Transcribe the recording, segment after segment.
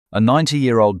A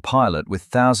 90-year-old pilot with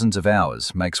thousands of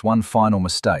hours makes one final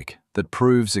mistake that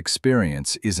proves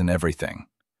experience isn't everything.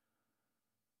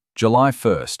 July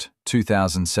 1st,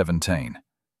 2017.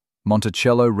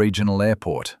 Monticello Regional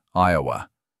Airport, Iowa.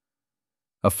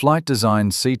 A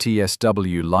flight-designed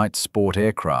NTSB light sport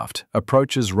aircraft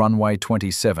approaches runway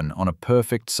 27 on a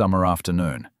perfect summer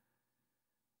afternoon.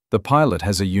 The pilot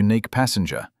has a unique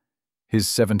passenger, his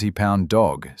 70-pound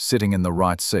dog sitting in the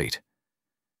right seat.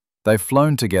 They've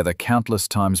flown together countless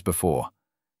times before.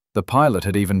 The pilot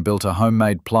had even built a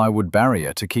homemade plywood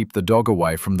barrier to keep the dog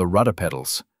away from the rudder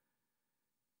pedals.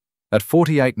 At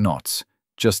 48 knots,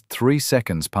 just 3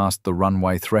 seconds past the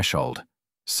runway threshold,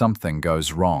 something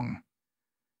goes wrong.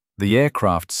 The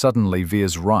aircraft suddenly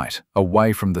veers right,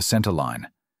 away from the centerline.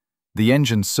 The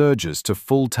engine surges to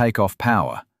full takeoff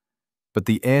power, but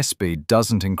the airspeed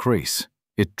doesn't increase.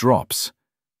 It drops.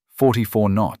 44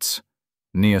 knots,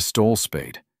 near stall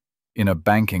speed, in a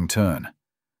banking turn.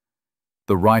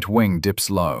 The right wing dips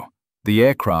low. The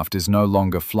aircraft is no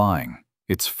longer flying,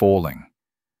 it's falling.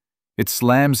 It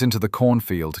slams into the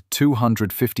cornfield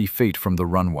 250 feet from the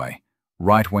runway,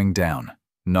 right wing down,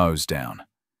 nose down.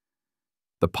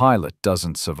 The pilot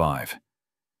doesn't survive.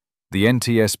 The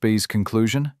NTSB's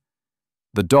conclusion?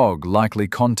 The dog likely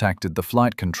contacted the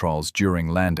flight controls during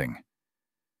landing.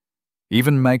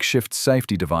 Even makeshift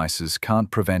safety devices can't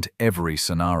prevent every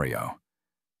scenario.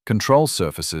 Control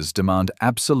surfaces demand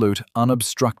absolute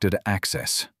unobstructed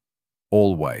access.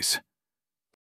 Always.